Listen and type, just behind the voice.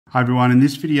Hi everyone, in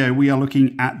this video we are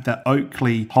looking at the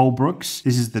Oakley Holbrooks.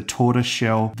 This is the tortoise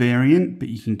shell variant, but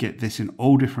you can get this in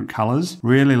all different colors.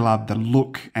 Really love the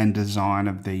look and design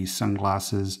of these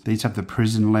sunglasses. These have the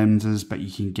prism lenses, but you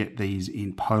can get these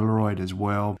in Polaroid as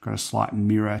well. Got a slight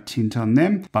mirror tint on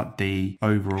them, but the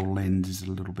overall lens is a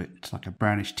little bit like a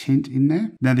brownish tint in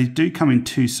there. Now these do come in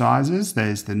two sizes.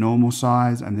 There's the normal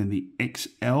size and then the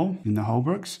XL in the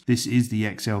Holbrooks. This is the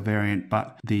XL variant,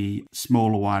 but the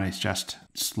smaller one is just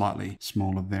slightly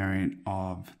smaller variant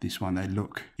of this one. They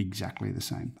look exactly the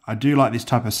same. I do like this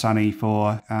type of sunny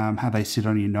for how they sit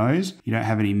on your nose. You don't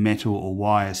have any metal or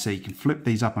wires, so you can flip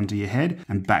these up onto your head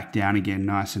and back down again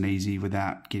nice and easy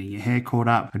without getting your hair caught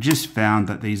up. I just found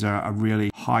that these are a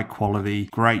really high quality,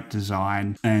 great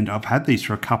design, and I've had these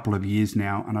for a couple of years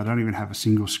now and I don't even have a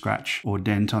single scratch or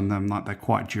dent on them. Like, they're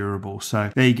quite durable.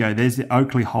 So there you go, there's the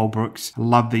Oakley Holbrooks. I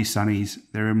love these sunnies.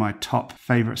 They're in my top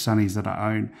favorite sunnies that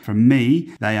I own. For me,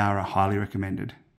 they are highly recommended.